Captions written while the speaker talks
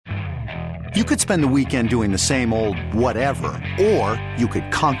You could spend the weekend doing the same old whatever, or you could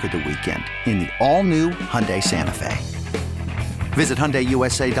conquer the weekend in the all-new Hyundai Santa Fe. Visit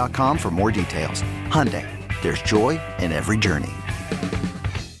HyundaiUSA.com for more details. Hyundai, there's joy in every journey.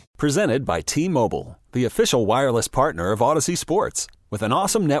 Presented by T-Mobile, the official wireless partner of Odyssey Sports. With an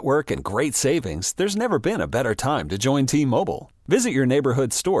awesome network and great savings, there's never been a better time to join T-Mobile. Visit your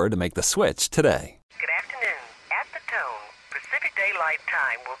neighborhood store to make the switch today. Good afternoon. At the tone, Pacific Daylight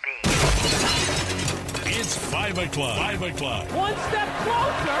Time will be... It's 5 o'clock. 5 o'clock. One step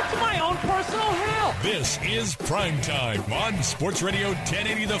closer to my own personal hell. This is Prime Time on Sports Radio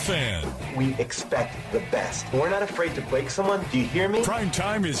 1080 The Fan. We expect the best. We're not afraid to break someone. Do you hear me? Prime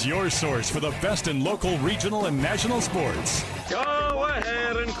Time is your source for the best in local, regional, and national sports. Go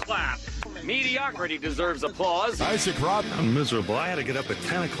ahead and clap. Mediocrity deserves applause. Isaac Robb. I'm miserable. I had to get up at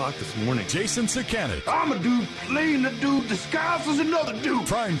 10 o'clock this morning. Jason Sakanet. I'm a dude playing a dude disguised as another dude.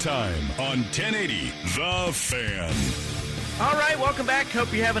 Prime Time on 1080 The Fan. All right, welcome back.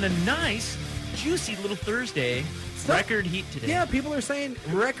 Hope you're having a nice, juicy little Thursday. Record heat today. Yeah, people are saying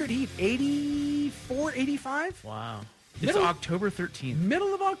record heat, 84, 85. Wow. It's October 13th.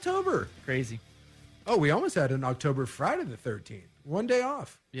 Middle of October. Crazy. Oh, we almost had an October Friday the 13th. One day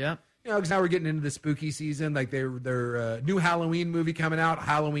off. Yeah. You know, because now we're getting into the spooky season. Like their new Halloween movie coming out,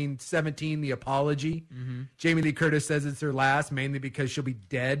 Halloween 17, The Apology. Mm-hmm. Jamie Lee Curtis says it's her last, mainly because she'll be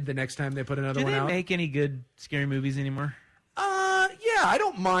dead the next time they put another one out. Do they make any good scary movies anymore? Yeah, I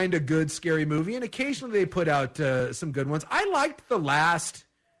don't mind a good scary movie, and occasionally they put out some good ones. I liked the last,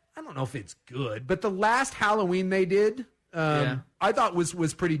 I don't know if it's good, but the last Halloween they did, I thought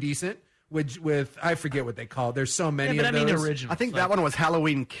was pretty decent. With I forget what they call it. There's so many of those. I mean, original. I think that one was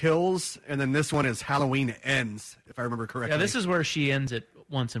Halloween Kills, and then this one is Halloween Ends, if I remember correctly. Yeah, this is where she ends it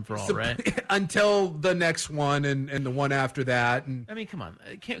once and for all, right? Until the next one and the one after that. And I mean, come on.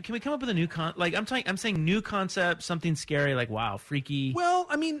 Can we come up with a new I'm saying new concept, something scary, like wow, freaky. Well,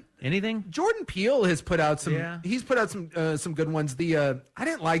 I mean, anything. Jordan Peele has put out some. Yeah. He's put out some good ones. I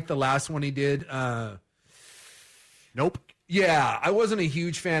didn't like the last one he did. Nope. Yeah, I wasn't a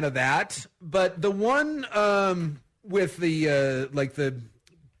huge fan of that, but the one with the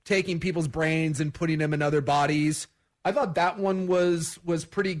taking people's brains and putting them in other bodies, I thought that one was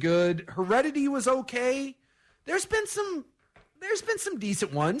pretty good. Heredity was okay. There's been some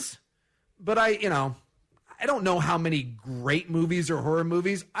decent ones, but I don't know how many great movies or horror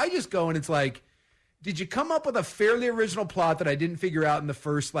movies. I just go and it's like, did you come up with a fairly original plot that I didn't figure out in the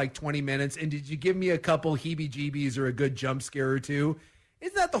first 20 minutes? And did you give me a couple heebie-jeebies or a good jump scare or two?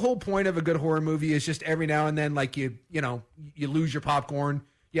 Isn't that the whole point of a good horror movie? Is just every now and then, you lose your popcorn.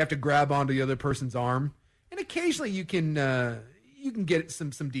 You have to grab onto the other person's arm. And occasionally you can get some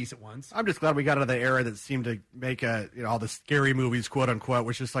decent ones. I'm just glad we got out of the era that seemed to make all the scary movies, quote unquote,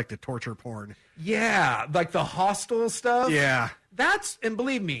 which is like the torture porn. Yeah, like the Hostel stuff. Yeah. And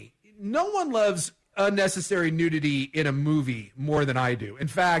believe me, no one loves unnecessary nudity in a movie more than I do. In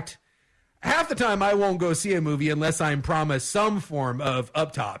fact, half the time I won't go see a movie unless I'm promised some form of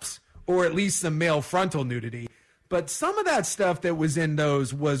up tops or at least some male frontal nudity. But some of that stuff that was in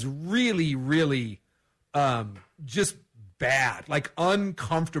those was really, really just bad, like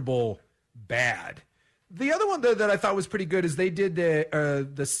uncomfortable bad. The other one that I thought was pretty good is they did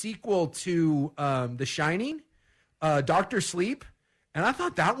the sequel to The Shining, Dr. Sleep. And I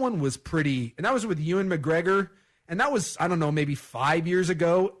thought that one was pretty, and that was with Ewan McGregor, and that was, I don't know, maybe 5 years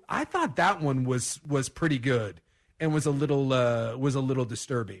ago. I thought that one was pretty good and was a little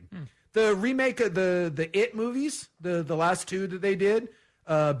disturbing. The remake of the It movies, the last two that they did,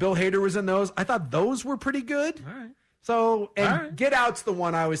 Bill Hader was in those. I thought those were pretty good. All right. So, Get Out's the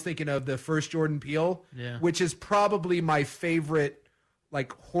one I was thinking of, the first Jordan Peele, which is probably my favorite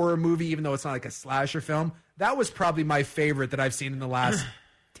horror movie, even though it's not like a slasher film. That was probably my favorite that I've seen in the last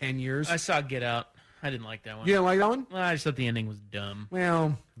 10 years. I saw Get Out. I didn't like that one. You didn't like that one? Well, I just thought the ending was dumb.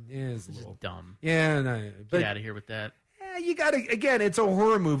 Well, yeah, it's a little dumb. Yeah, no. Get out of here with that. Yeah, you got to, again, it's a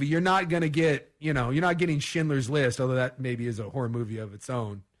horror movie. You're not going to get, you're not getting Schindler's List, although that maybe is a horror movie of its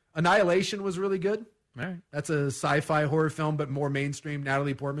own. Annihilation was really good. All right. That's a sci-fi horror film, but more mainstream.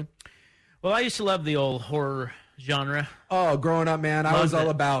 Natalie Portman. Well, I used to love the old horror genre. Oh, growing up, man, I was all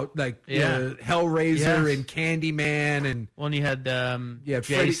about Hellraiser and Candyman and when you had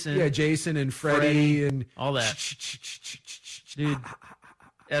Jason, Jason and Freddy and all that. Dude,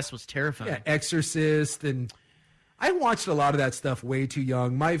 S was terrifying. Yeah, Exorcist, and I watched a lot of that stuff way too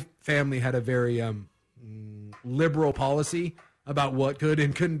young. My family had a very liberal policy about what could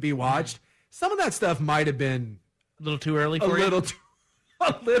and couldn't be watched. Some of that stuff might have been a little too early for you.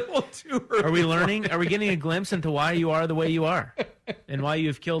 A little too early. Are we learning? Are we getting a glimpse into why you are the way you are and why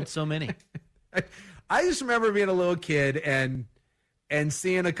you've killed so many? I just remember being a little kid and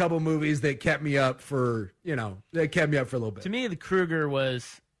seeing a couple movies that kept me up for a little bit. To me, the Krueger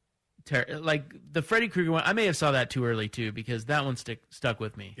was like the Freddy Krueger one. I may have saw that too early too because that one stuck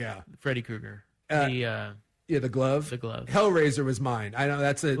with me. Yeah, Freddy Krueger. The glove. The glove. Hellraiser was mine. I know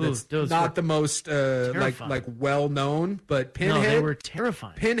that's not the most like well known, but Pinhead. No, they were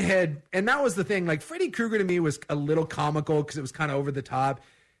terrifying. Pinhead, and that was the thing. Like Freddy Krueger to me was a little comical because it was kind of over the top.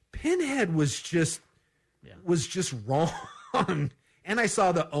 Pinhead was just wrong. And I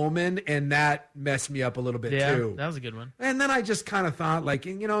saw The Omen, and that messed me up a little bit too. That was a good one. And then I just kind of thought, like,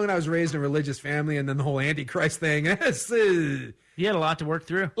 when I was raised in a religious family, and then the whole Antichrist thing. You had a lot to work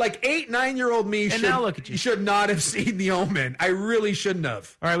through. Like 8-9-year-old me now look at you. Should not have seen The Omen. I really shouldn't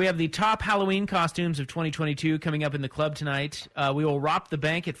have. All right, we have the top Halloween costumes of 2022 coming up in the club tonight. We will rob the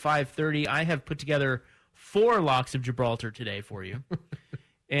bank at 5:30. I have put together 4 locks of Gibraltar today for you.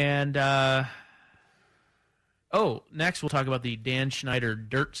 And next we'll talk about the Dan Schneider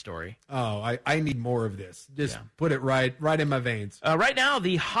dirt story. Oh, I need more of this. Just put it right in my veins. Right now,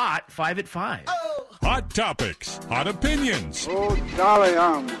 the hot 5 at 5. Oh. Hot topics, hot opinions. Oh, golly,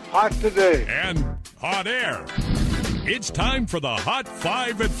 I'm hot today. And hot air. It's time for the Hot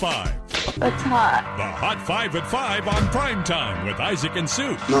 5 at 5. That's hot. The Hot 5 at 5 on Primetime with Isaac and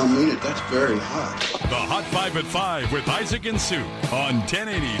Sue. No, I mean it. That's very hot. The Hot 5 at 5 with Isaac and Sue on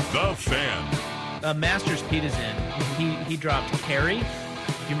 1080 The Fan. Masters Pete is in. He dropped Carrie.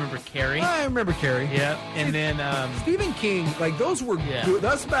 Do you remember Carrie? I remember Carrie. Yeah. And then Stephen King, like those were good.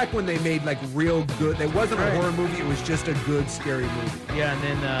 That's back when they made like real good. It wasn't a horror movie. It was just a good scary movie. Yeah. And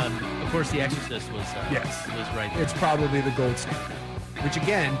then of course The Exorcist was right there. It's probably the gold standard. Which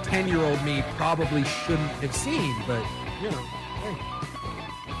again, 10-year-old me probably shouldn't have seen, but hey,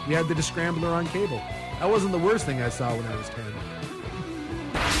 we had the Scrambler on cable. That wasn't the worst thing I saw when I was 10.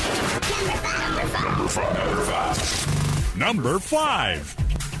 Number 5.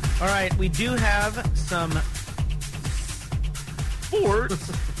 All right, we do have some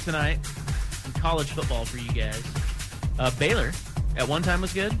sports tonight in college football for you guys. Baylor at one time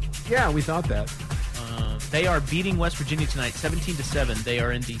was good. Yeah, we thought that. They are beating West Virginia tonight, 17-7. They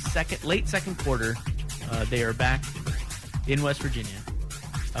are in the late second quarter. They are back in West Virginia,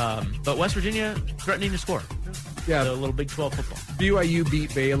 but West Virginia threatening to score. Yeah, so a little Big 12 football. BYU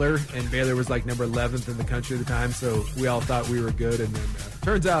beat Baylor, and Baylor was like number 11th in the country at the time, so we all thought we were good, and then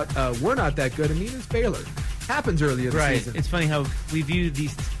turns out we're not that good, and neither is Baylor. Happens early in the season. It's funny how we view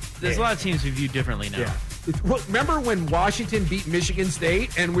these. There's a lot of teams we view differently now. Yeah. Remember when Washington beat Michigan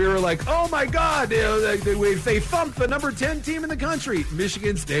State, and we were like, oh my God, they thumped the number 10 team in the country.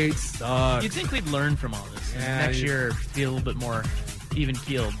 Michigan State sucks. You'd think we'd learn from all this. Next year, be a little bit more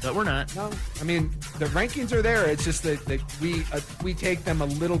even-keeled, but we're not. No, I mean, the rankings are there. It's just that we take them a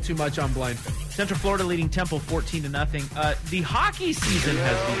little too much on blind faith. Central Florida leading Temple 14-0. The hockey season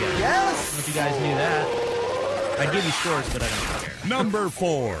has begun. Yes! I don't know if you guys knew that. I give you scores, but I don't care. Number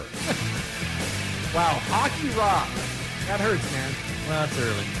 4. Wow, hockey rock. That hurts, man. Well, it's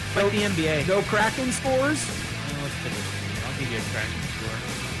early. Like the NBA. No Kraken scores? I'll give you a Kraken score.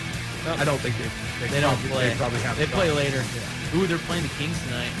 No, I don't think they don't play. They play later. Yeah. Ooh, they're playing the Kings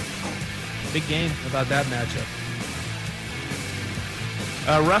tonight. Big game. How about that matchup?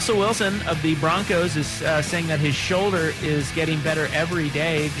 Russell Wilson of the Broncos is saying that his shoulder is getting better every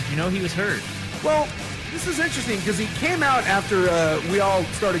day. Did you know he was hurt? Well, this is interesting because he came out after we all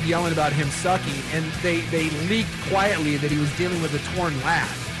started yelling about him sucking, and they leaked quietly that he was dealing with a torn lat.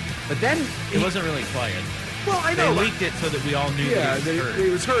 But then it wasn't really quiet. Well, I know. They leaked it so that we all knew that he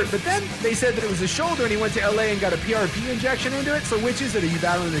was hurt. But then they said that it was his shoulder, and he went to L.A. and got a PRP injection into it. So which is it? Are you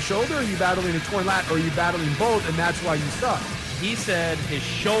battling the shoulder, or are you battling a torn lat, or are you battling both, and that's why you suck? He said his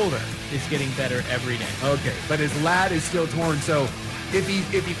shoulder is getting better every day. Okay, but his lat is still torn, so if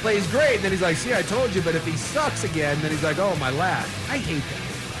he plays great, then he's like, see, I told you. But if he sucks again, then he's like, oh, my lat. I hate that.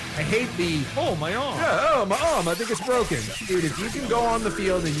 I hate the... Oh, my arm. Yeah, oh, my arm. I think it's broken. Dude, if you can go on the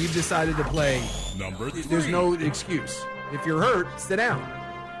field and you've decided to play, Number 3. There's no excuse. If you're hurt, sit down.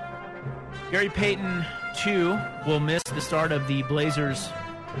 Gary Payton, too, will miss the start of the Blazers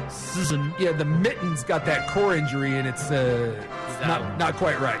season. Yeah, the Mittens got that core injury, and it's not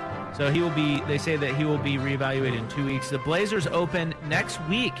quite right. So they say that he will be reevaluated in 2 weeks. The Blazers open next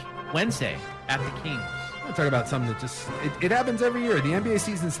week, Wednesday, at the Kings. I'm going to talk about something that it happens every year. The NBA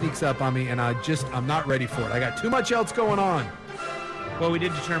season sneaks up on me, and I'm not ready for it. I got too much else going on. Well, we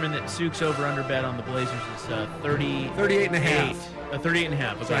did determine that Sook's over-under bet on the Blazers is 38.5. 38.5.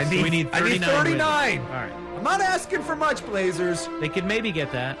 Okay, So I need 39. I need 39. Wins. All right. I'm not asking for much, Blazers. They could maybe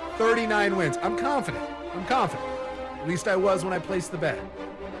get that. 39 wins. I'm confident. At least I was when I placed the bet.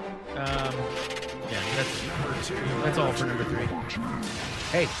 Yeah, that's all for number 3.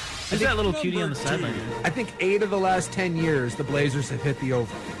 Hey, who's that little cutie on the sideline? I think 8 of the last 10 years, the Blazers have hit the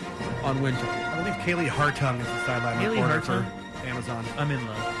over on win total. I believe Kaylee Hartung is the sideline reporter for Amazon. I'm in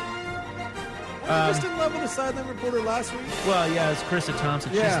love. Just in love with the sideline reporter last week? Well, yeah, it's Carissa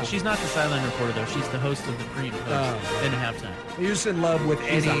Thompson. Yeah. She's not the sideline reporter, though. She's the host of the pregame post in halftime. You're just in love with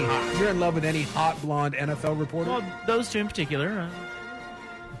you're in love with any hot blonde NFL reporter? Well, those two in particular.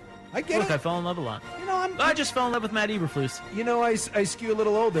 I get Look, it. I fell in love a lot. You know, I just fell in love with Matt Eberflus. You know, I skew a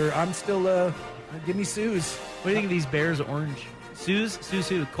little older. I'm still, give me Suze. What do you think of these Bears orange? Suze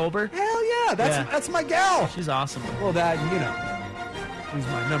who? Colbert? Hell yeah, that's my gal. She's awesome. Well, that, who's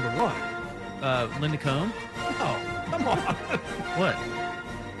my number 1? Linda Cohn? Oh, come on. What?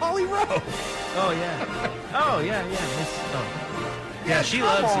 Holly Rowe. Oh, yeah. Oh, yeah. Yeah, she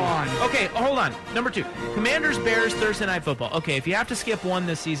loves you. Okay, hold on. Number 2. Commanders-Bears Thursday Night Football. Okay, if you have to skip one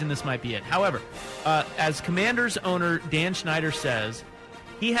this season, this might be it. However, as Commanders owner Dan Schneider says,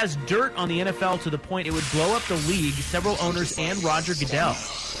 he has dirt on the NFL to the point it would blow up the league, several owners, and Roger Goodell.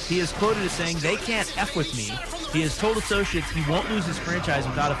 He is quoted as saying, "They can't F with me." He has told associates he won't lose his franchise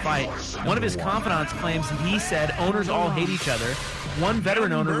without a fight. One of his confidants claims he said owners all hate each other. One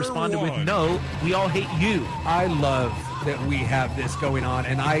veteran owner responded with, "No, we all hate you." I love that we have this going on,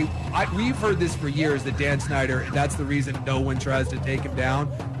 and we've heard this for years, that Dan Snyder, that's the reason no one tries to take him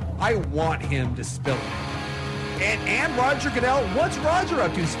down. I want him to spill it. And Roger Goodell, what's Roger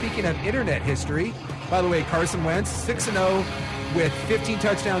up to? Speaking of internet history, by the way, Carson Wentz, 6-0 with 15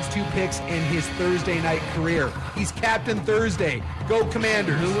 touchdowns, 2 picks in his Thursday night career. He's Captain Thursday. Go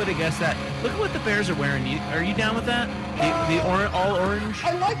Commanders. Who would have guessed that? Look at what the Bears are wearing. Are you down with that? The all orange?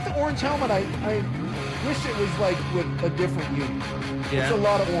 I like the orange helmet. I wish it was like with a different uni. Yeah. It's a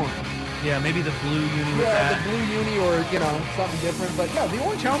lot of orange. Yeah, maybe the blue uni with that. The blue uni or, something different. But yeah, the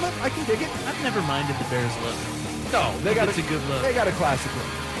orange helmet, I can dig it. I've never minded the Bears look. No, it's a good look. They got a classic look.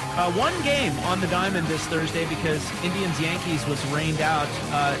 One game on the diamond this Thursday because Indians-Yankees was rained out.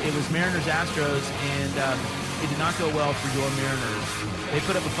 It was Mariners-Astros, and it did not go well for your Mariners. They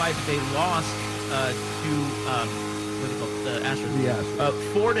put up a fight, but they lost to the Astros. Yeah.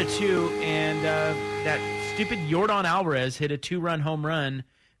 4-2, and that stupid Yordan Alvarez hit a 2-run home run.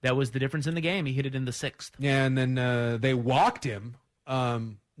 That was the difference in the game. He hit it in the 6th. Yeah, and then they walked him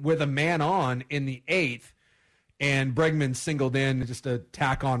with a man on in the 8th. And Bregman singled in just a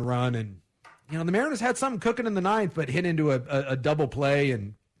tack-on run. And, the Mariners had something cooking in the 9th, but hit into a double play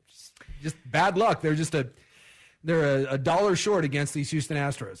and just bad luck. They're a dollar short against these Houston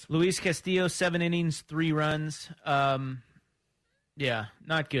Astros. Luis Castillo, 7 innings, 3 runs. Yeah,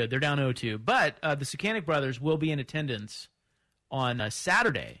 not good. They're down 0-2. But the Sukanik brothers will be in attendance on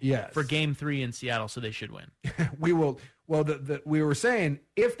Saturday for Game 3 in Seattle, so they should win. We will. Well, we were saying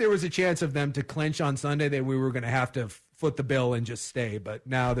if there was a chance of them to clinch on Sunday, that we were going to have to foot the bill and just stay. But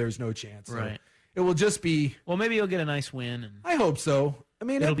now there's no chance. So right. It will just be. Well, maybe you'll get a nice win. I hope so. I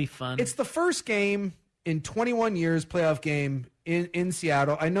mean, it'll be fun. It's the first game in 21 years, playoff game in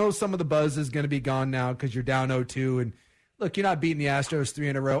Seattle. I know some of the buzz is going to be gone now because you're down 0-2. And look, you're not beating the Astros 3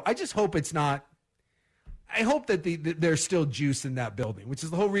 in a row. I just hope it's not. I hope that there's still juice in that building, which is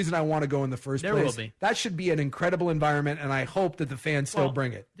the whole reason I want to go in the first place. There will be. That should be an incredible environment, and I hope that the fans still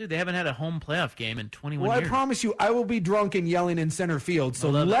bring it. Dude, they haven't had a home playoff game in 21 years. Well, I promise you, I will be drunk and yelling in center field, so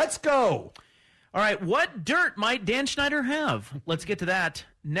let's go. All right, what dirt might Dan Schneider have? Let's get to that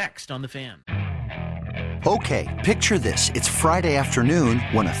next on The Fan. Okay, picture this. It's Friday afternoon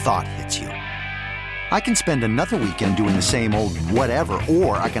when a thought hits you. I can spend another weekend doing the same old whatever,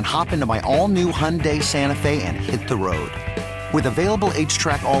 or I can hop into my all-new Hyundai Santa Fe and hit the road. With available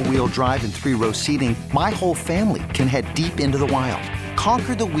H-Track all-wheel drive and 3-row seating, my whole family can head deep into the wild.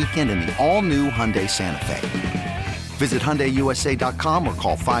 Conquer the weekend in the all-new Hyundai Santa Fe. Visit HyundaiUSA.com or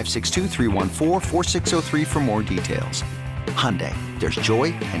call 562-314-4603 for more details. Hyundai, there's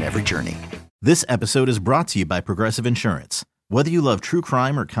joy in every journey. This episode is brought to you by Progressive Insurance. Whether you love true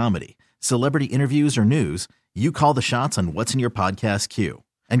crime or comedy, celebrity interviews or news, you call the shots on what's in your podcast queue.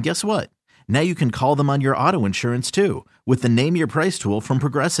 And guess what? Now you can call them on your auto insurance too with the Name Your Price tool from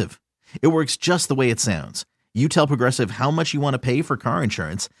Progressive. It works just the way it sounds. You tell Progressive how much you want to pay for car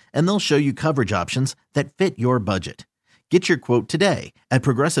insurance, and they'll show you coverage options that fit your budget. Get your quote today at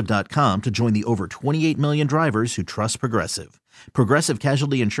Progressive.com to join the over 28 million drivers who trust Progressive. Progressive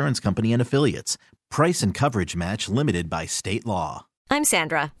Casualty Insurance Company and Affiliates. Price and coverage match limited by state law. I'm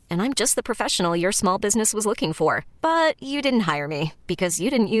Sandra, and I'm just the professional your small business was looking for. But you didn't hire me because you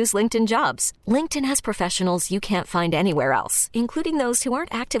didn't use LinkedIn Jobs. LinkedIn has professionals you can't find anywhere else, including those who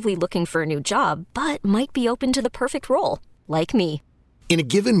aren't actively looking for a new job, but might be open to the perfect role, like me. In a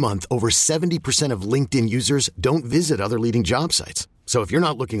given month, over 70% of LinkedIn users don't visit other leading job sites. So if you're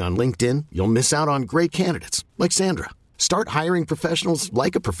not looking on LinkedIn, you'll miss out on great candidates like Sandra. Start hiring professionals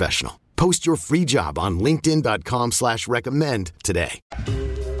like a professional. Post your free job on linkedin.com/recommend today.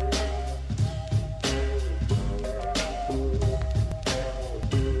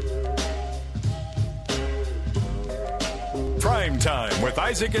 Prime Time with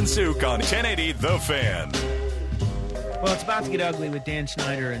Isaac and Suk on 1080 The Fan. Well, it's about to get ugly with Dan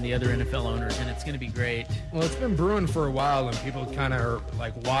Snyder and the other NFL owners, and it's going to be great. Well, it's been brewing for a while, and people kind of are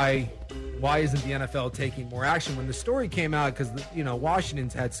like, why isn't the NFL taking more action? When the story came out, because,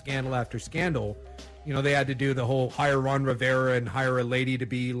 Washington's had scandal after scandal, they had to do the whole hire Ron Rivera and hire a lady to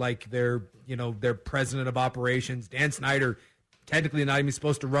be like their president of operations. Dan Snyder, technically not even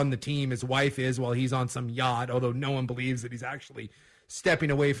supposed to run the team. His wife is while he's on some yacht, although no one believes that he's actually stepping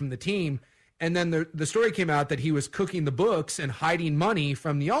away from the team. And then the story came out that he was cooking the books and hiding money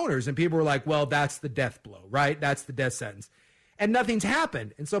from the owners. And people were like, well, that's the death blow, right? That's the death sentence. And nothing's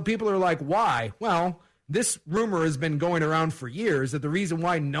happened. And so people are like, why? Well, this rumor has been going around for years that the reason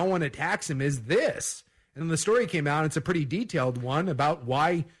why no one attacks him is this. And then the story came out. It's a pretty detailed one about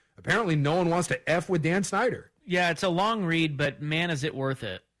why apparently no one wants to F with Dan Snyder. Yeah, it's a long read, but man, is it worth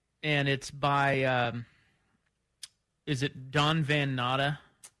it. And it's by, is it Don Van Natta?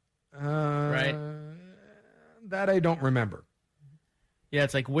 Right? That I don't remember. Yeah,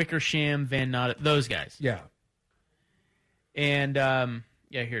 it's like Wickersham, Van Natta, those guys. Yeah. And,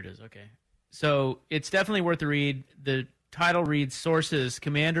 here it is. Okay. So it's definitely worth a read. The title reads, Sources,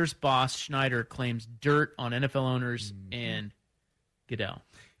 Commanders boss Schneider claims dirt on NFL owners and Goodell.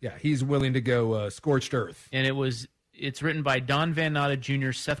 Yeah, he's willing to go scorched earth. And it's written by Don Van Natta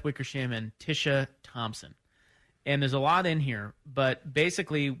Jr., Seth Wickersham, and Tisha Thompson. And there's a lot in here, but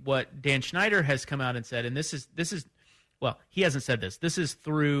basically what Dan Schneider has come out and said, and this is well, he hasn't said this. This is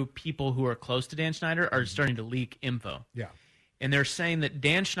through people who are close to Dan Schneider are starting to leak info. Yeah. And they're saying that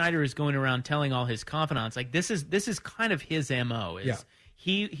Dan Schneider is going around telling all his confidants, like this is kind of his MO.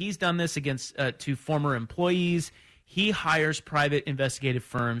 He's done this against to former employees. He hires private investigative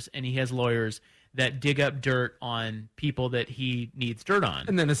firms, and he has lawyers that dig up dirt on people that he needs dirt on.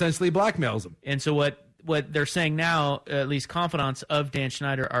 And then essentially blackmails them. And so what they're saying now, at least confidants of Dan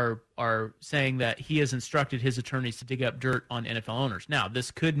Schneider are saying that he has instructed his attorneys to dig up dirt on NFL owners. Now,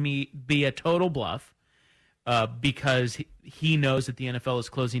 this could be a total bluff because he knows that the NFL is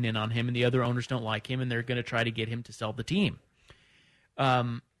closing in on him and the other owners don't like him and they're going to try to get him to sell the team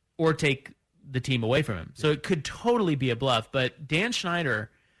or take the team away from him. So it could totally be a bluff. But Dan Schneider,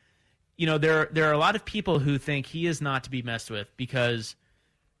 there are a lot of people who think he is not to be messed with because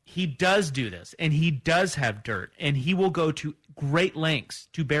he does do this, and he does have dirt, and he will go to great lengths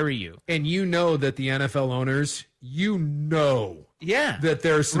to bury you. And that the NFL owners, that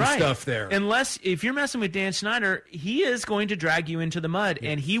there's some stuff there. Unless, if you're messing with Dan Snyder, he is going to drag you into the mud,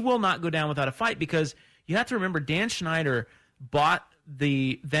 and he will not go down without a fight because you have to remember Dan Schneider bought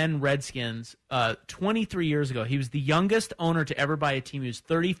the then Redskins 23 years ago. He was the youngest owner to ever buy a team. He was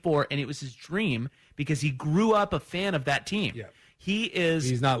 34, and it was his dream because he grew up a fan of that team. Yeah.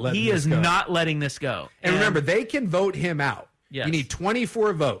 He's not letting this go. And remember, they can vote him out. Yes. You need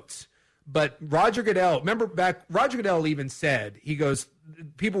 24 votes. But Roger Goodell, Roger Goodell even said, he goes,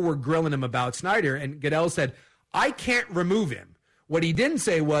 people were grilling him about Snyder, and Goodell said, I can't remove him. What he didn't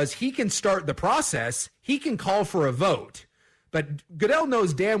say was he can start the process. He can call for a vote. But Goodell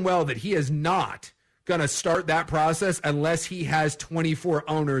knows damn well that he is not going to start that process unless he has 24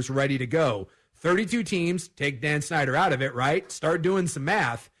 owners ready to go. 32 teams, take Dan Snyder out of it, right? Start doing some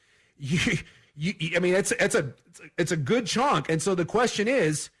math. It's a good chunk. And so the question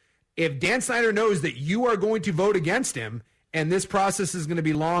is, if Dan Snyder knows that you are going to vote against him and this process is going to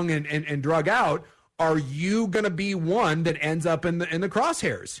be long and drug out, are you going to be one that ends up in the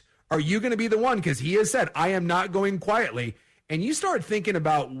crosshairs? Are you going to be the one? Because he has said, I am not going quietly. And you start thinking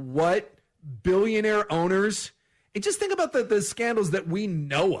about what billionaire owners, and just think about the scandals that we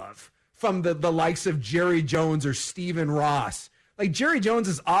know of from the likes of Jerry Jones or Stephen Ross. Like Jerry Jones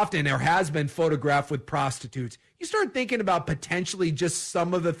is often or has been photographed with prostitutes. You start thinking about potentially just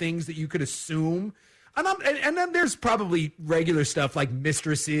some of the things that you could assume. And then there's probably regular stuff like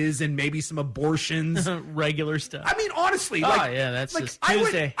mistresses and maybe some abortions. Regular stuff. I mean, honestly. That's just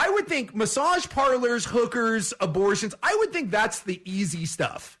Tuesday. I would think massage parlors, hookers, abortions, I would think that's the easy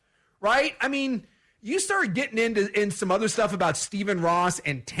stuff, right? I mean, you start getting into some other stuff about Stephen Ross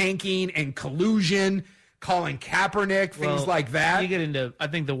and tanking and collusion, Colin Kaepernick, things like that. You get into, I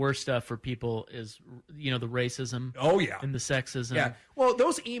think the worst stuff for people is, the racism. Oh, yeah. And the sexism. Yeah. Well,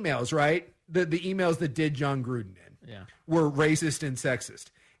 those emails, right? The emails that did John Gruden in. were racist and sexist.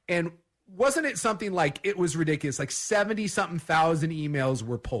 And wasn't it something like, it was ridiculous, like 70-something thousand emails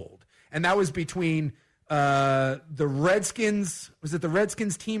were pulled. And that was between the Redskins, was it the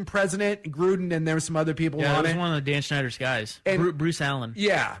Redskins team president, Gruden, and there were some other people on it? Yeah, it was one of the Dan Snyder's guys, Bruce Allen.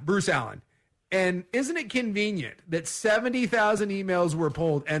 Yeah, Bruce Allen. And isn't it convenient that 70,000 emails were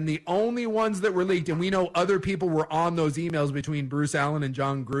pulled and the only ones that were leaked, and we know other people were on those emails between Bruce Allen and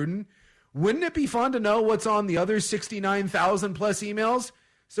John Gruden? Wouldn't it be fun to know what's on the other 69,000 plus emails?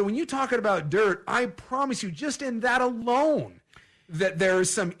 So when you're talking about dirt, I promise you, just in that alone, that there's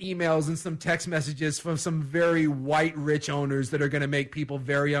some emails and some text messages from some very white, rich owners that are going to make people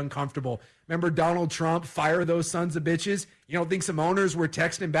very uncomfortable. Remember Donald Trump, fire those sons of bitches? You don't think some owners were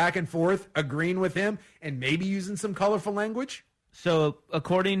texting back and forth, agreeing with him, and maybe using some colorful language? So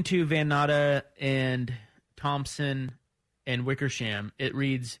according to Van Natta and Thompson and Wickersham, it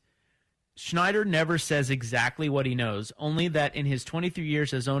reads, Schneider never says exactly what he knows, only that in his 23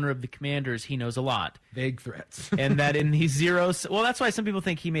 years as owner of the Commanders, he knows a lot. Vague threats. And that in these zeros, well, that's why some people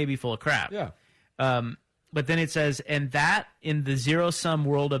think he may be full of crap. Yeah. But then it says, and that in the zero-sum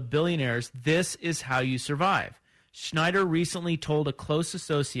world of billionaires, this is how you survive. Schneider recently told a close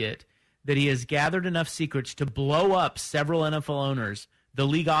associate that he has gathered enough secrets to blow up several NFL owners, the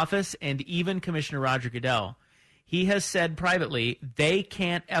league office, and even Commissioner Roger Goodell. He has said privately, they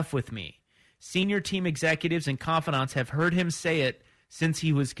can't F with me. Senior team executives and confidants have heard him say it since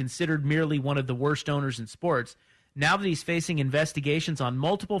he was considered merely one of the worst owners in sports. Now that he's facing investigations on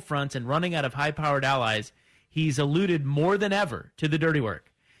multiple fronts and running out of high-powered allies, he's alluded more than ever to the dirty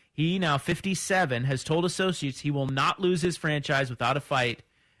work. He, now 57, has told associates he will not lose his franchise without a fight,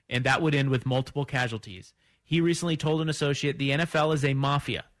 and that would end with multiple casualties. He recently told an associate the NFL is a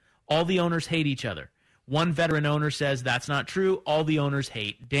mafia. All the owners hate each other. One veteran owner says that's not true. All the owners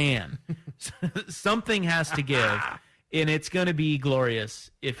hate Dan. Something has to give, and it's going to be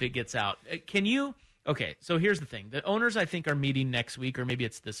glorious if it gets out. Can you... Okay, so here's the thing. The owners, I think, are meeting next week, or maybe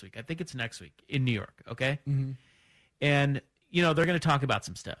it's this week. I think it's next week in New York, okay? Mm-hmm. And, you know, they're going to talk about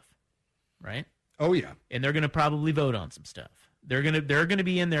some stuff, right? Oh, yeah. And they're going to probably vote on some stuff. They're going to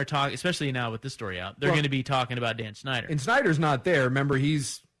be in there talking, especially now with this story out, they're going to be talking about Dan Snyder. And Snyder's not there. Remember,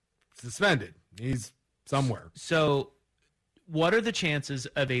 he's suspended. He's somewhere. So what are the chances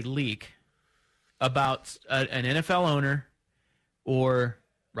of a leak about an NFL owner or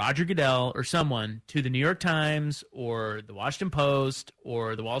Roger Goodell or someone to the New York Times or the Washington Post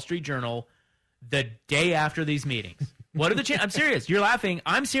or the Wall Street Journal the day after these meetings? What are the chances? I'm serious. You're laughing.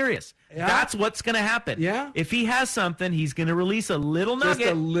 I'm serious. Yeah. That's what's going to happen. Yeah. If he has something, he's going to release a little nugget.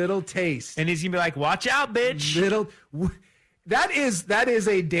 Just a little taste. And he's going to be like, watch out, bitch. That is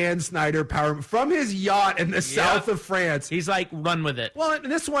a Dan Snyder power from his yacht in the south of France. He's like, run with it. Well,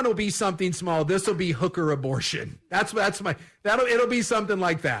 this one will be something small. This will be hooker abortion. It'll be something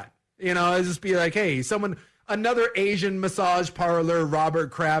like that. You know, it'll just be like, hey, another Asian massage parlor, Robert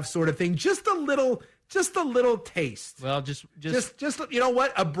Kraft sort of thing. Just a little taste. Well, just you know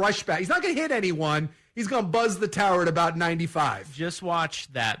what? A brushback. He's not going to hit anyone. He's going to buzz the tower at about 95. Just watch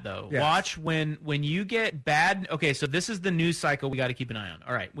that, though. Yes. Watch when you get bad. Okay, so this is the news cycle we got to keep an eye on.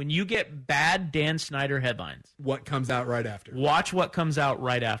 All right, when you get bad Dan Snyder headlines, what comes out right after? Watch what comes out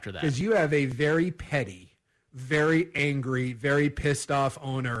right after that. Because you have a very petty, very angry, very pissed off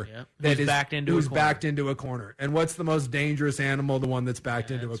owner who's backed into a corner. And what's the most dangerous animal? The one that's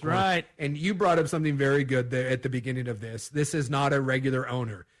backed into a corner. Right. And you brought up something very good there at the beginning of this. This is not a regular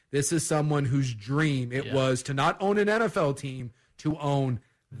owner. This is someone whose dream it was to not own an NFL team, to own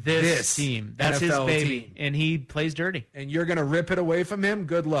this team. That's NFL his baby. team. And he plays dirty. And you're going to rip it away from him?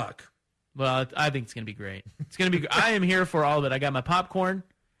 Good luck. Well, I think it's going to be great. It's going to be. I am here for all of it. I got my popcorn.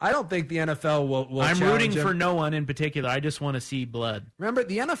 I don't think the NFL will I'm rooting him. for no one in particular. I just want to see blood. Remember,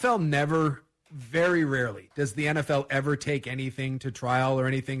 the NFL very rarely does the NFL ever take anything to trial or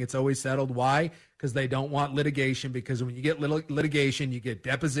anything. It's always settled. Why? Because they don't want litigation, because when you get litigation, you get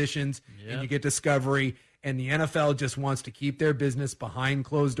depositions and you get discovery, and the NFL just wants to keep their business behind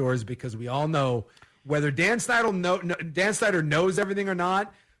closed doors, because we all know whether Dan Snyder knows everything or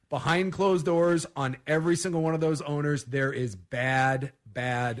not, behind closed doors on every single one of those owners, there is bad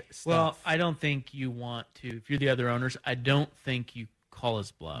stuff. Well, I don't think you want to, if you're the other owners, I don't think you call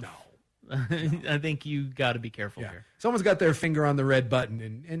his bluff. No. I think you got to be careful here. Someone's got their finger on the red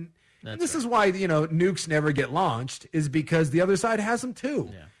button, and this is why, nukes never get launched, is because the other side has them too.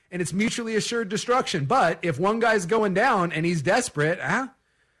 Yeah. And it's mutually assured destruction. But if one guy's going down and he's desperate,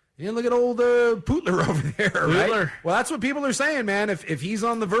 look at old Pootler over there, right? Well, that's what people are saying, man. If he's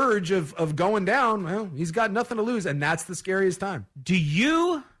on the verge of going down, well, he's got nothing to lose, and that's the scariest time. Do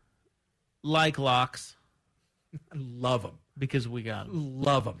you like locks? Love them. Because we got them.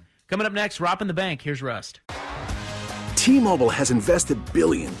 Love them. Coming up next, Ropping the Bank. Here's Rust. T-Mobile has invested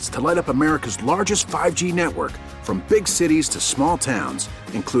billions to light up America's largest 5G network, from big cities to small towns,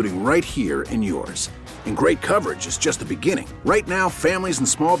 including right here in yours. And great coverage is just the beginning. Right now, families and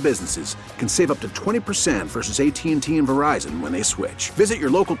small businesses can save up to 20% versus AT&T and Verizon when they switch. Visit your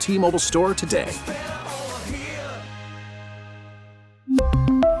local T-Mobile store today.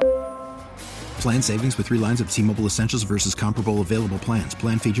 Plan savings with 3 lines of T-Mobile Essentials versus comparable available plans.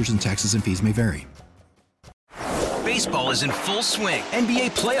 Plan features and taxes and fees may vary. Baseball is in full swing.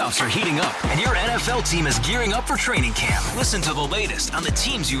 NBA playoffs are heating up, and your NFL team is gearing up for training camp. Listen to the latest on the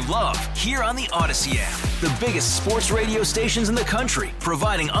teams you love here on the Odyssey app. The biggest sports radio stations in the country,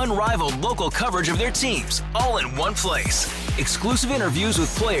 providing unrivaled local coverage of their teams, all in one place. Exclusive interviews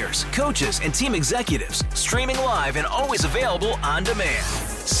with players, coaches, and team executives, streaming live and always available on demand.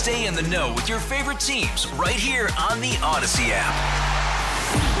 Stay in the know with your favorite teams right here on the Odyssey app.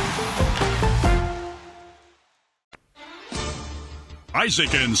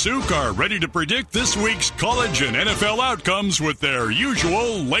 Isaac and Suk are ready to predict this week's college and NFL outcomes with their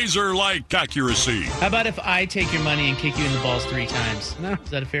usual laser-like accuracy. How about if I take your money and kick you in the balls 3 times? No. Is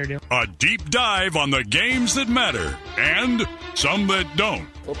that a fair deal? A deep dive on the games that matter and some that don't.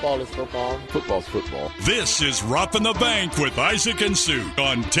 Football is football. Football's football. This is Ropping the Bank with Isaac and Suk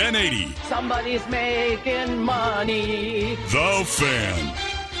on 1080. Somebody's making money. The Fan.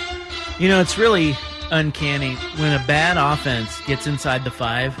 You know, it's really uncanny when a bad offense gets inside the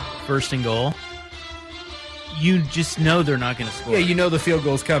 5, first and goal. You just know they're not going to score. Yeah, you know the field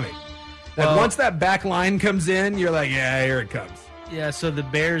goal's coming. Once that back line comes in, you're like, yeah, here it comes. Yeah, so the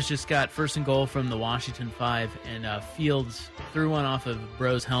Bears just got first and goal from the Washington 5, and Fields threw one off of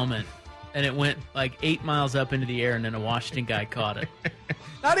Bro's helmet, and it went like 8 miles up into the air, and then a Washington guy caught it.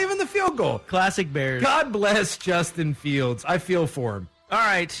 Not even the field goal. Classic Bears. God bless Justin Fields. I feel for him. All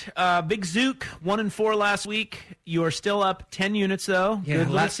right, Big Zook, 1-4 last week. You are still up 10 units, though. Yeah, Good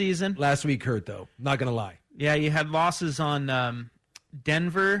little season. Last week hurt, though. Not going to lie. Yeah, you had losses on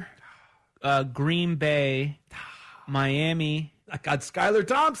Denver, Green Bay, Miami. I got Skylar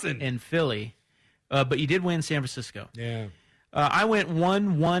Thompson. And Philly. But you did win San Francisco. Yeah. I went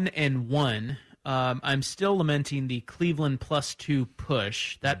 1-1-1. I'm still lamenting the Cleveland +2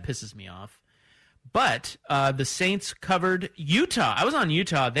 push. That pisses me off. But the Saints covered Utah. I was on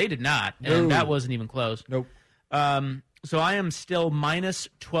Utah. They did not. And that wasn't even close. Nope. So I am still minus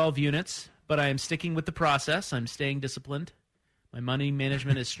 12 units, but I am sticking with the process. I'm staying disciplined. My money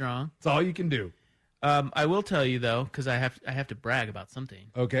management is strong. It's all you can do. I will tell you, though, because I have to brag about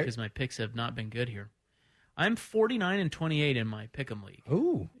something. Okay. Because my picks have not been good here. I'm 49-28 in my Pick'em League.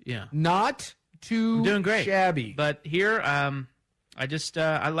 Ooh. Yeah. Not too I'm doing great. Shabby. But here, I just,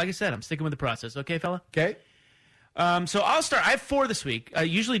 like I said, I'm sticking with the process. Okay, fella? Okay. So I'll start. I have 4 this week. I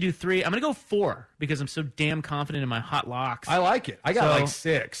usually do 3. I'm going to go 4 because I'm so damn confident in my hot locks. I like it. I got like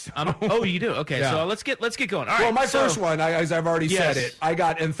 6. Oh, you do? Okay, yeah. So let's get going. All right. Well, my first one, as I've already said it, I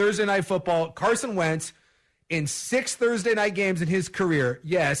got in Thursday Night Football, Carson Wentz in 6 Thursday night games in his career.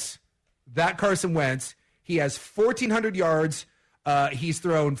 Yes, that Carson Wentz. He has 1,400 yards. He's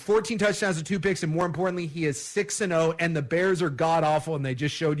thrown 14 touchdowns and 2 picks, and more importantly, he is 6-0, and the Bears are god-awful, and they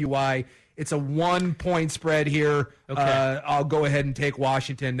just showed you why. It's a 1-point spread here. Okay. I'll go ahead and take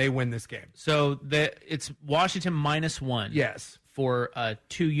Washington. They win this game. So it's Washington -1. Yes. For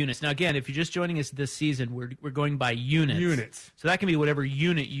 2 units. Now, again, if you're just joining us this season, we're going by units. So that can be whatever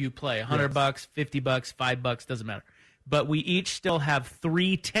unit you play. $100, $50, $5, doesn't matter. But we each still have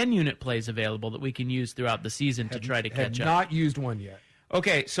 3 10-unit plays available that we can use throughout the season to try to catch up. Not used one yet.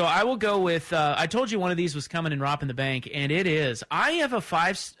 Okay, so I will go with, I told you one of these was coming in Ropping the Bank, and it is. I have a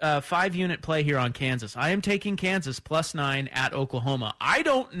 5-unit play here on Kansas. I am taking Kansas +9 at Oklahoma. I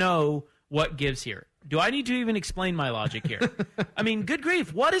don't know what gives here. Do I need to even explain my logic here? I mean, good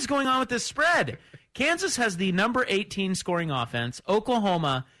grief, what is going on with this spread? Kansas has the number 18 scoring offense.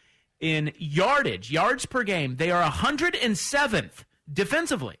 Oklahoma, in yards per game, they are 107th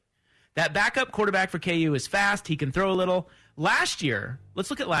defensively. That backup quarterback for KU is fast. He can throw a little. Last year, let's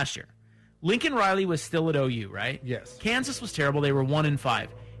look at last year. Lincoln Riley was still at OU, right? Yes. Kansas was terrible. They were 1-5.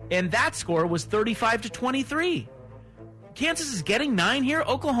 And that score was 35-23. Kansas is getting 9 here.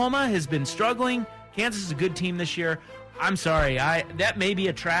 Oklahoma has been struggling. Kansas is a good team this year. I'm sorry. That may be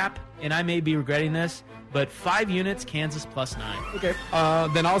a trap, and I may be regretting this. But 5 units, Kansas +9. Okay.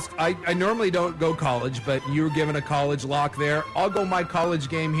 Then I normally don't go college, but you were given a college lock there. I'll go my college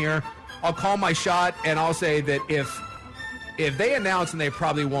game here. I'll call my shot, and I'll say that if they announce, and they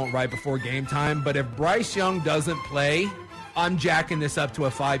probably won't right before game time, but if Bryce Young doesn't play, I'm jacking this up to a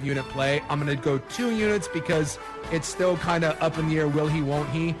 5-unit play. I'm going to go 2 units because it's still kind of up in the air. Will he, won't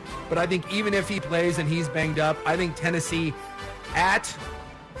he? But I think even if he plays and he's banged up, I think Tennessee at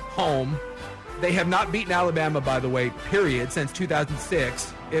home, they have not beaten Alabama, by the way, period, since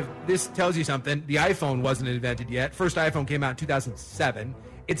 2006. If this tells you something, the iPhone wasn't invented yet. First iPhone came out in 2007.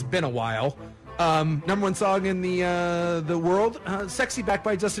 It's been a while. Number 1 song in the world, Sexy, backed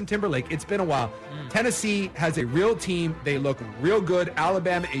by Justin Timberlake. It's been a while. Tennessee has a real team. They look real good.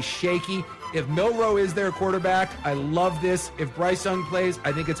 Alabama is shaky. If Milroe is their quarterback, I love this. If Bryce Young plays,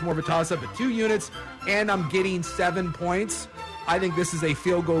 I think it's more of a toss-up at 2 units, and I'm getting 7 points. I think this is a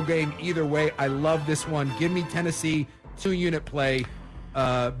field goal game either way. I love this one. Give me Tennessee, 2-unit play.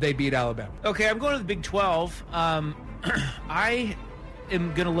 They beat Alabama. Okay, I'm going to the Big 12. I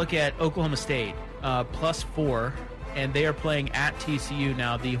am going to look at Oklahoma State, +4, and they are playing at TCU.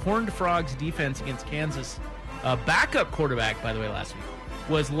 Now, the Horned Frogs defense against Kansas, backup quarterback, by the way, last week,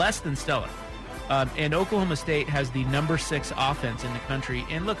 was less than stellar. And Oklahoma State has the number 6 offense in the country.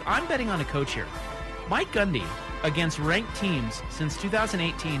 And look, I'm betting on a coach here. Mike Gundy, against ranked teams since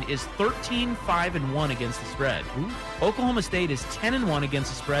 2018, is 13-5-1 against the spread. Ooh. Oklahoma State is 10-1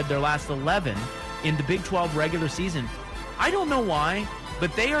 against the spread, their last 11 in the Big 12 regular season. I don't know why,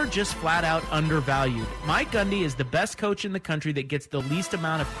 but they are just flat out undervalued. Mike Gundy is the best coach in the country that gets the least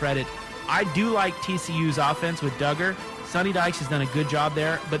amount of credit. I do like TCU's offense with Duggar. Sonny Dykes has done a good job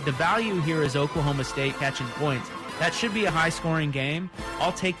there, but the value here is Oklahoma State catching points. That should be a high-scoring game.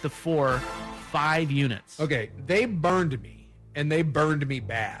 I'll take the 5 units. Okay, they burned me, and they burned me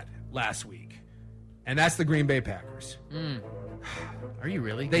bad last week, and that's the Green Bay Packers. Are you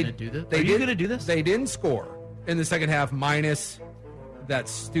really going to do this? Are you going to do this? They didn't score in the second half, minus that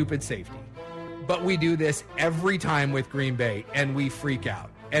stupid safety. But we do this every time with Green Bay, and we freak out.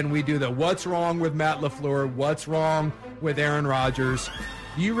 And we do the what's wrong with Matt LaFleur, what's wrong with Aaron Rodgers.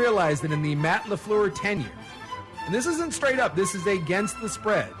 You realize that in the Matt LaFleur tenure, and this isn't straight up, this is against the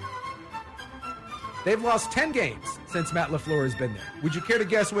spread, they've lost 10 games since Matt LaFleur has been there. Would you care to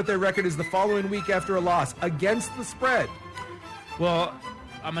guess what their record is the following week after a loss against the spread? Well,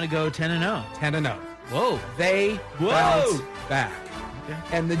 I'm going to go 10-0. 10-0. Whoa. They bounce back. Okay.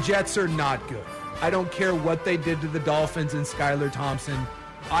 And the Jets are not good. I don't care what they did to the Dolphins and Skylar Thompson.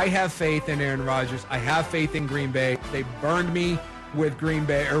 I have faith in Aaron Rodgers. I have faith in Green Bay. They burned me with Green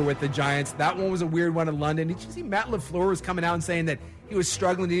Bay or with the Giants. That one was a weird one in London. Did you see Matt LaFleur was coming out and saying that he was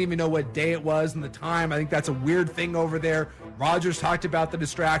struggling, didn't even know what day it was and the time? I think that's a weird thing over there. Rodgers talked about the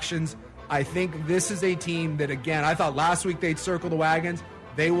distractions. I think this is a team that, again, I thought last week they'd circle the wagons.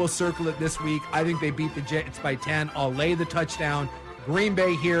 They will circle it this week. I think they beat the Jets by 10. I'll lay the touchdown. Green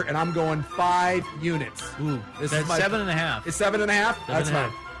Bay here, and I'm going 5 units. Ooh, that's 7.5. It's 7.5? That's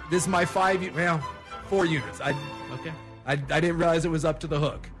fine. This is my 4 units. I didn't realize it was up to the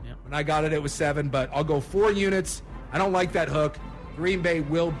hook. Yep. When I got it, it was 7, but I'll go 4 units. I don't like that hook. Green Bay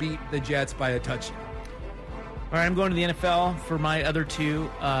will beat the Jets by a touchdown. All right, I'm going to the NFL for my other 2.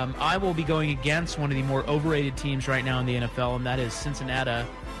 I will be going against one of the more overrated teams right now in the NFL, and that is Cincinnati.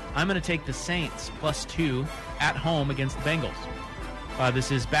 I'm going to take the Saints +2 at home against the Bengals.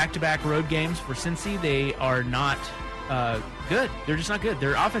 This is back-to-back road games for Cincy. They are not good. They're just not good.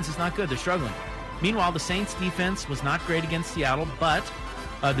 Their offense is not good. They're struggling. Meanwhile, the Saints' defense was not great against Seattle, but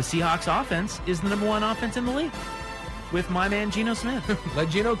the Seahawks' offense is the number 1 offense in the league with my man Geno Smith. Let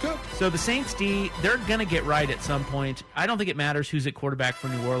Geno cook. So the Saints D, they're going to get right at some point. I don't think it matters who's at quarterback for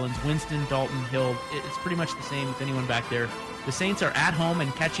New Orleans. Winston, Dalton, Hill, it's pretty much the same with anyone back there. The Saints are at home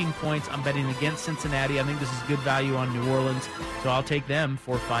and catching points. I'm betting against Cincinnati. I think this is good value on New Orleans, so I'll take them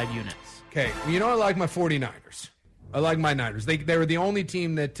for 5 units. Okay, well, you know I like my 49ers. I like my Niners. They were the only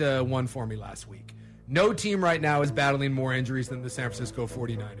team that won for me last week. No team right now is battling more injuries than the San Francisco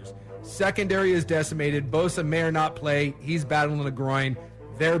 49ers. Secondary is decimated. Bosa may or not play. He's battling a groin.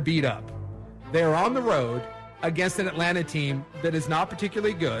 They're beat up. They're on the road against an Atlanta team that is not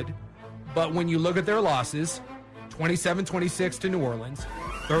particularly good, but when you look at their losses, 27-26 to New Orleans,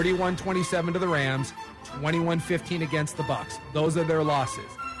 31-27 to the Rams, 21-15 against the Bucs. Those are their losses.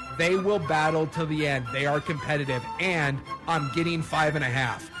 They will battle till the end. They are competitive, and I'm getting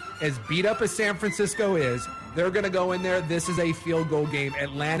 5.5. As beat up as San Francisco is, they're going to go in there. This is a field goal game.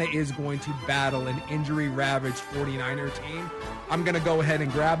 Atlanta is going to battle an injury-ravaged 49er team. I'm going to go ahead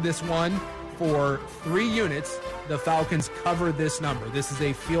and grab this one for 3 units. The Falcons cover this number. This is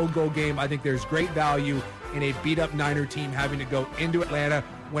a field goal game. I think there's great value in a beat-up Niner team having to go into Atlanta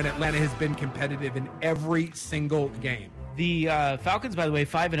when Atlanta has been competitive in every single game. The Falcons, by the way,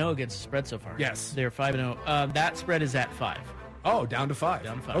 5-0 against the spread so far. Yes. They're 5-0. That spread is at 5. Oh, down to 5.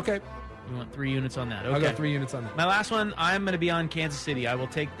 Down to 5. Okay. You want 3 units on that? Okay. I'll go 3 units on that. My last one, I'm going to be on Kansas City. I will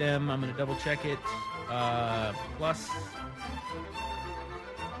take them. I'm going to double check it. Plus,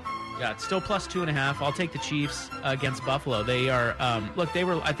 yeah, it's still plus 2.5. I'll take the Chiefs against Buffalo. They are, they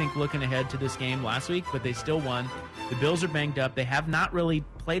were, I think, looking ahead to this game last week, but they still won. The Bills are banged up. They have not really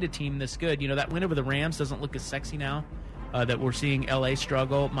played a team this good. You know, that win over the Rams doesn't look as sexy now that we're seeing LA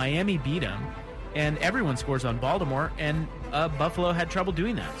struggle. Miami beat them, and everyone scores on Baltimore, and Buffalo had trouble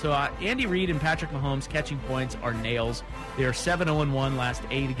doing that. So Andy Reid and Patrick Mahomes catching points are nails. They are 7-0-1 last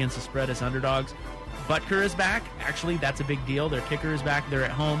 8 against the spread as underdogs. Butker is back. Actually, that's a big deal. Their kicker is back. They're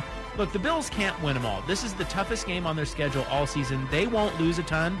at home. Look, the Bills can't win them all. This is the toughest game on their schedule all season. They won't lose a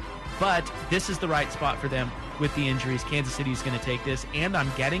ton, but this is the right spot for them with the injuries. Kansas City is going to take this, and I'm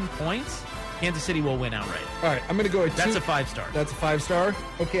getting points. Kansas City will win outright. All right, I'm going to go with That's a 5-star. That's a 5-star?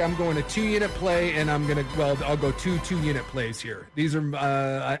 Okay, I'm going a 2-unit play, and I'm going to, I'll go 2-unit plays here. These are,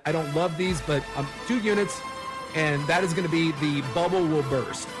 I don't love these, but 2 units, and that is going to be the bubble will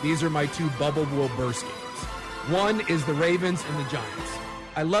burst. These are my 2 bubble will burst games. One is the Ravens and the Giants.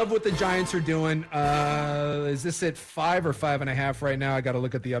 I love what the Giants are doing. Is this at 5 or 5.5 right now? I got to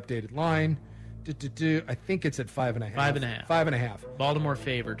look at the updated line. I think it's at 5.5. 5.5. 5.5. Baltimore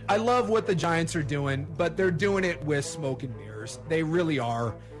favored. I love what the Giants are doing, but they're doing it with smoke and mirrors. They really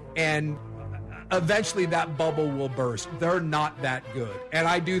are. And eventually that bubble will burst. They're not that good. And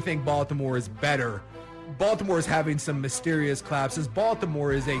I do think Baltimore is better. Baltimore is having some mysterious collapses.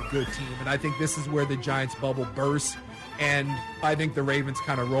 Baltimore is a good team, and I think this is where the Giants bubble bursts. And I think the Ravens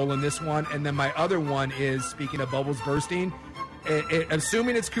kind of roll in this one. And then my other one is, speaking of bubbles bursting,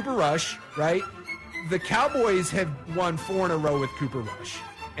 assuming it's Cooper Rush, right? The Cowboys have won 4 in a row with Cooper Rush.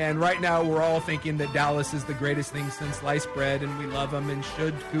 And right now we're all thinking that Dallas is the greatest thing since sliced bread, and we love him. And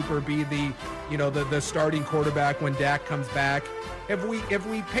should Cooper be the starting quarterback when Dak comes back? Have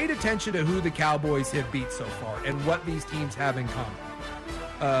we paid attention to who the Cowboys have beat so far and what these teams have in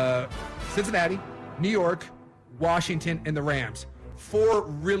common? Cincinnati, New York, Washington, and the Rams. 4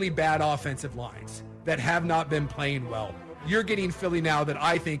 really bad offensive lines that have not been playing well. You're getting Philly now that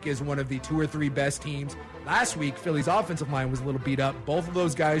I think is one of the 2 or 3 best teams. Last week, Philly's offensive line was a little beat up. Both of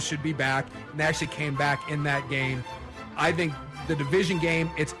those guys should be back, and actually came back in that game. I think the division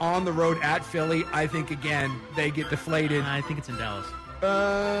game, it's on the road at Philly. I think, again, they get deflated. I think it's in Dallas.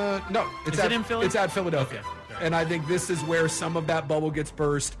 No. Is it in Philly? It's at Philadelphia. Okay. And I think this is where some of that bubble gets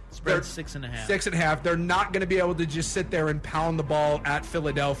burst. Spread 6.5. 6.5. They're not going to be able to just sit there and pound the ball at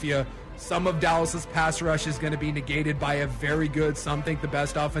Philadelphia. Some of Dallas's pass rush is going to be negated by a very good, some think the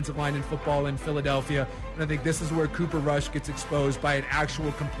best offensive line in football in Philadelphia. And I think this is where Cooper Rush gets exposed by an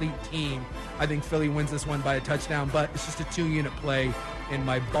actual complete team. I think Philly wins this one by a touchdown, but it's just a 2-unit play, and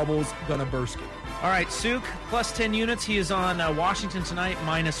my bubble's going to burst game. All right, Suk, plus 10 units. He is on Washington tonight,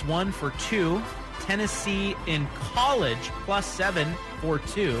 -1 for 2. Tennessee in college, +7 for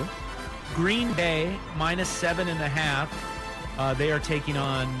 2. Green Bay, -7.5. They are taking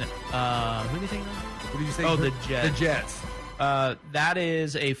on, who are they taking on? What did you say? Oh, the Jets. The Jets. That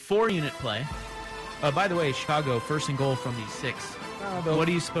is a 4-unit play. By the way, Chicago, 1st and goal from the 6. What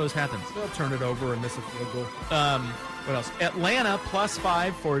do you suppose happens? They'll turn it over and miss a field goal. What else? Atlanta,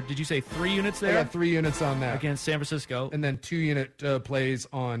 +5 for, did you say 3 units there? I got 3 units on that. Against San Francisco. And then 2-unit plays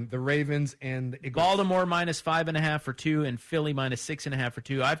on the Ravens and the Eagles. Baltimore, -5.5 for 2, and Philly, -6.5 for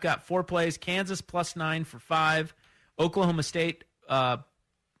 2. I've got 4 plays. Kansas, +9 for 5. Oklahoma State,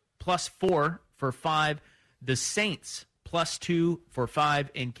 +4 for 5. The Saints, +2 for 5.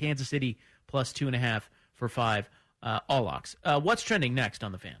 And Kansas City, +2.5 for 5. All locks. What's trending next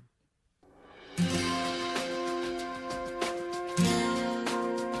on The Fan?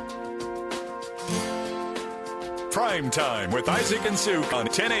 Prime Time with Isaac and Suk on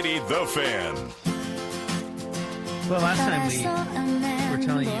 1080 The Fan. Well, last time we were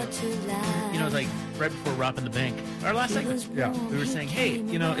telling you, it's like right before robbing the bank. Our last segment, we were saying, hey,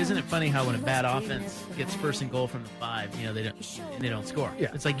 isn't it funny how when a bad offense gets 1st and goal from the 5, they don't score.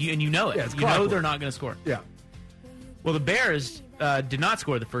 Yeah. It's like and you know it. Yeah, you know they're not going to score. Yeah. Well, the Bears did not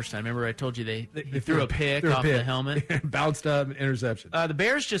score the first time. Remember I told you they threw a pick off the helmet. Bounced up, interception. The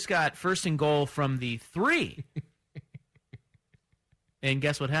Bears just got 1st and goal from the 3. And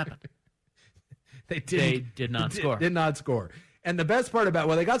guess what happened? They did not score. Did not score. And the best part about,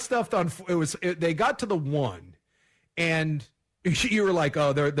 they got stuffed on, they got to the 1, and you were like,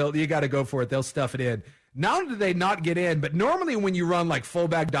 oh, you got to go for it. They'll stuff it in. Not only did they not get in, but normally when you run like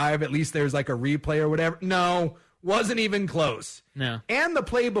fullback dive, at least there's like a replay or whatever. No, wasn't even close. No. And the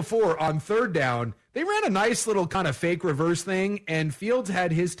play before on 3rd down, they ran a nice little kind of fake reverse thing, and Fields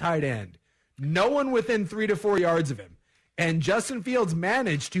had his tight end. No one within 3 to 4 yards of him. And Justin Fields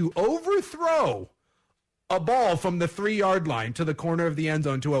managed to overthrow a ball from the 3-yard line to the corner of the end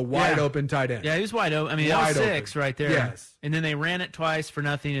zone to a wide open tight end. Yeah, he was wide open. I mean, that was 6 right there. Yes. And then they ran it twice for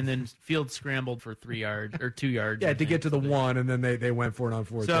nothing, and then Fields scrambled for 3 yards or 2 yards. Yeah, to get to the 1, and then they went for it on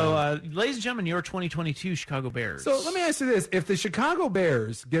 4th. So, ladies and gentlemen, your 2022 Chicago Bears. So let me ask you this. If the Chicago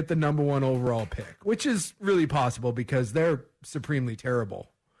Bears get the number 1 overall pick, which is really possible because they're supremely terrible,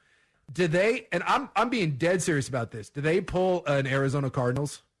 do they, and I'm being dead serious about this, do they pull an Arizona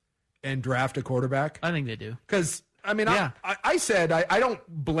Cardinals and draft a quarterback? I think they do. Because, I mean, I said I don't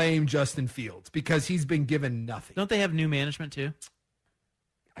blame Justin Fields because he's been given nothing. Don't they have new management too?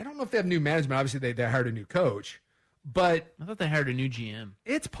 I don't know if they have new management. Obviously, they hired a new coach. But I thought they hired a new GM.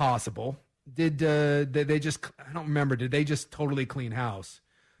 It's possible. Did they just, I don't remember, did they just totally clean house?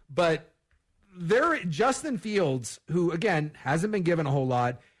 But Justin Fields, who, again, hasn't been given a whole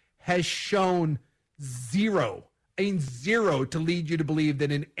lot, has shown zero to lead you to believe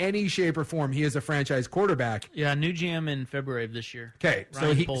that in any shape or form he is a franchise quarterback. Yeah, new GM in February of this year. Okay,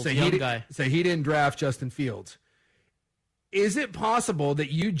 so he didn't draft Justin Fields. Is it possible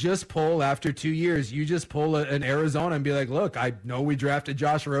that you just pull, after 2 years, you just pull an Arizona and be like, look, I know we drafted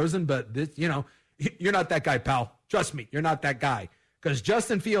Josh Rosen, but this, you're not that guy, pal. Trust me, you're not that guy. Because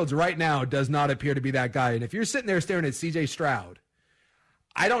Justin Fields right now does not appear to be that guy. And if you're sitting there staring at C.J. Stroud,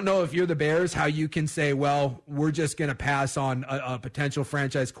 I don't know if you're the Bears, how you can say, well, we're just going to pass on a potential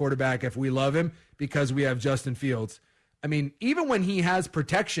franchise quarterback if we love him because we have Justin Fields. I mean, even when he has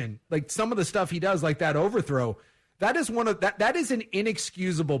protection, like some of the stuff he does, like that overthrow, that is an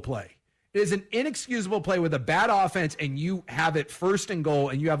inexcusable play. It is an inexcusable play with a bad offense, and you have it 1st and goal,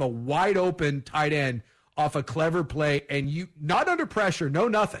 and you have a wide open tight end off a clever play, and you, not under pressure, no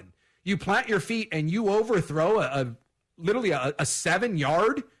nothing. You plant your feet and you overthrow literally a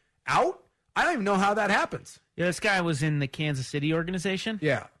 7-yard out. I don't even know how that happens. Yeah, this guy was in the Kansas City organization.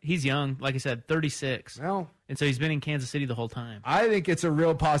 Yeah. He's young, like I said, 36. Well, and so he's been in Kansas City the whole time. I think it's a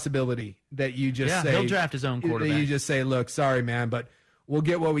real possibility that you just say, he'll draft his own quarterback. That you just say, look, sorry, man, but we'll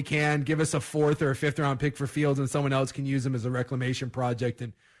get what we can. Give us a 4th or a 5th round pick for Fields, and someone else can use him as a reclamation project,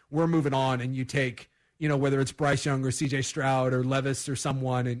 and we're moving on. And you take, whether it's Bryce Young or C.J. Stroud or Levis or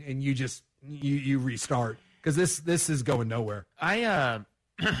someone, and you just you restart. Because this is going nowhere. I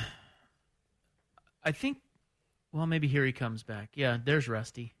think, well, maybe here he comes back. Yeah, there's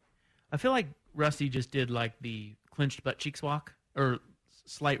Rusty. I feel like Rusty just did like the clinched butt cheeks walk or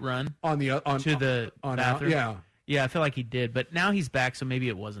slight run to the bathroom. Yeah, I feel like he did, but now he's back, so maybe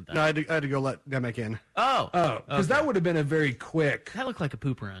it wasn't that. No, I had to go let Demick in. Oh, because that would have been a very quick. That looked like a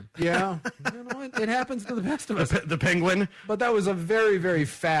poop run. Yeah, you know what? It happens to the best of us. The Penguin, but that was a very, very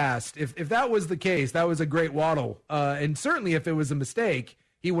fast. If that was the case, that was a great waddle, and certainly if it was a mistake,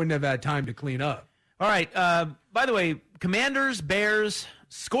 he wouldn't have had time to clean up. All right. By the way, Commanders, Bears,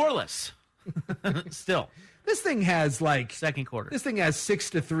 scoreless. Still. This thing has second quarter. This thing has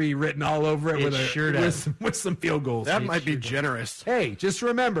 6-3 written all over it, with some field goals. That might be generous. Hey, just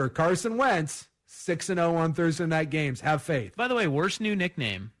remember, Carson Wentz 6-0 on Thursday night games. Have faith. By the way, worst new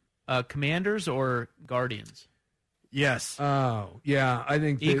nickname: Commanders or Guardians? Yes. Oh, yeah. I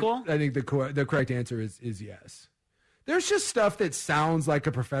think equal. I think the correct answer is yes. There's just stuff that sounds like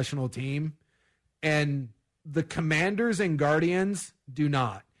a professional team, and the Commanders and Guardians do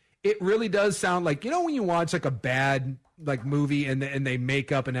not. It really does sound like, when you watch like a bad movie and they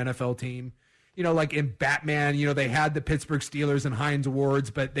make up an NFL team, like in Batman, they had the Pittsburgh Steelers and Hines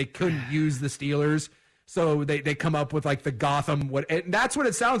Wards, but they couldn't use the Steelers. So they come up with like the Gotham, and that's what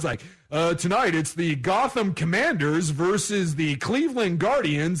it sounds like. Tonight it's the Gotham Commanders versus the Cleveland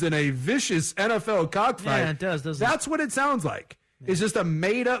Guardians in a vicious NFL cockfight. Yeah, it does. That's what it sounds like. Yeah. It's just a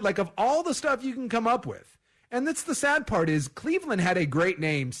made up, of all the stuff you can come up with. And that's the sad part is Cleveland had a great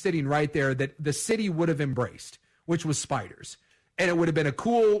name sitting right there that the city would have embraced, which was Spiders. And it would have been a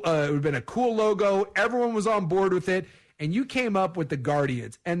cool logo. Everyone was on board with it. And you came up with the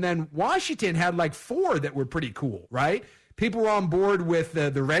Guardians. And then Washington had 4 that were pretty cool, right? People were on board with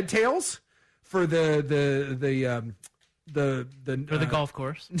the Red Tails for the golf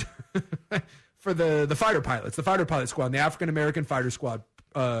course. For the fighter pilots, the fighter pilot squad, the African American fighter squad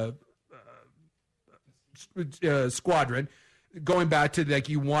squadron, going back to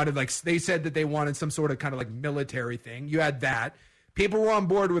you wanted they said that they wanted some sort of kind of military thing. You had that. People were on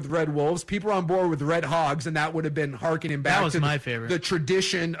board with Red Wolves. People were on board with Red Hogs, and that would have been harkening back to my favorite. The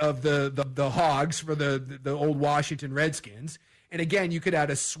tradition of the Hogs for the old Washington Redskins. And again, you could add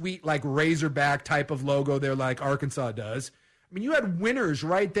a sweet Razorback type of logo there like Arkansas does. I mean, you had winners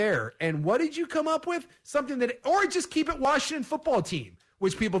right there. And what did you come up with? Something or just keep it Washington football team,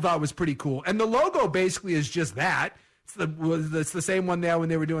 which people thought was pretty cool. And the logo basically is just that. It's the same one now when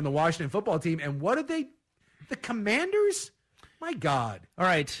they were doing the Washington football team. And what did the Commanders? My God. All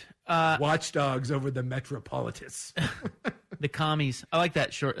right. Watchdogs over the Metropolitans. The commies. I like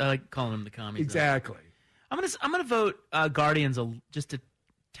that short. I like calling them the commies. Exactly. I'm gonna vote Guardians just a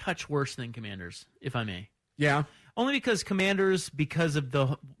touch worse than Commanders, if I may. Yeah. Only because Commanders, because of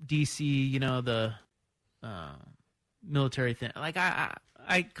the DC, the military thing. Like I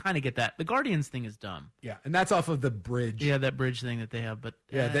kind of get that. The Guardians thing is dumb. Yeah, and that's off of the bridge. Yeah, that bridge thing that they have. But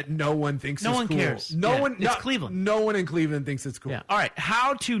that no one thinks. No is one cool. cares. It's Cleveland. No one in Cleveland thinks it's cool. Yeah. All right.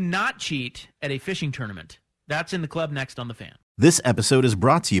 How to not cheat at a fishing tournament. That's in the club next on The Fan. This episode is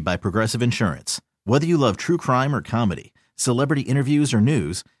brought to you by Progressive Insurance. Whether you love true crime or comedy, celebrity interviews or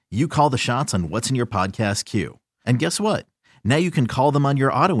news, you call the shots on what's in your podcast queue. And guess what? Now you can call them on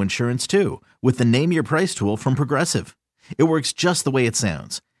your auto insurance too with the Name Your Price tool from Progressive. It works just the way it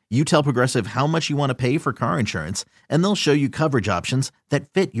sounds. You tell Progressive how much you want to pay for car insurance, and they'll show you coverage options that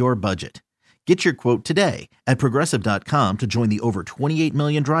fit your budget. Get your quote today at Progressive.com to join the over 28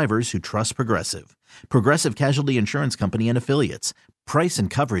 million drivers who trust Progressive. Progressive Casualty Insurance Company and Affiliates. Price and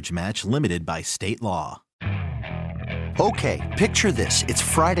coverage match limited by state law. Okay, picture this. It's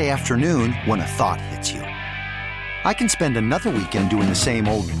Friday afternoon when a thought hits you. I can spend another weekend doing the same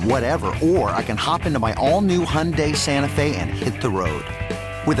old whatever, or I can hop into my all-new Hyundai Santa Fe and hit the road.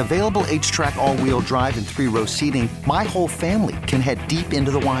 With available H-Track all-wheel drive and 3-row seating, my whole family can head deep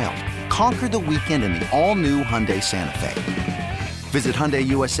into the wild. Conquer the weekend in the all-new Hyundai Santa Fe. Visit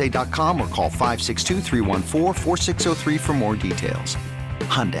HyundaiUSA.com or call 562-314-4603 for more details.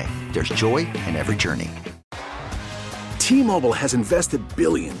 Hyundai, there's joy in every journey. T-Mobile has invested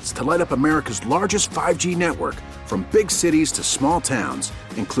billions to light up America's largest 5G network, from big cities to small towns,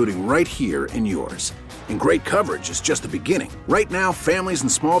 including right here in yours. And great coverage is just the beginning. Right now, families and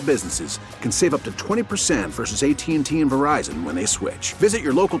small businesses can save up to 20% versus AT&T and Verizon when they switch. Visit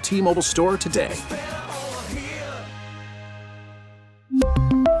your local T-Mobile store today.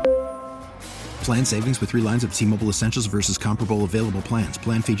 Plan savings with 3 lines of T-Mobile Essentials versus comparable available plans.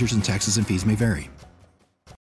 Plan features and taxes and fees may vary.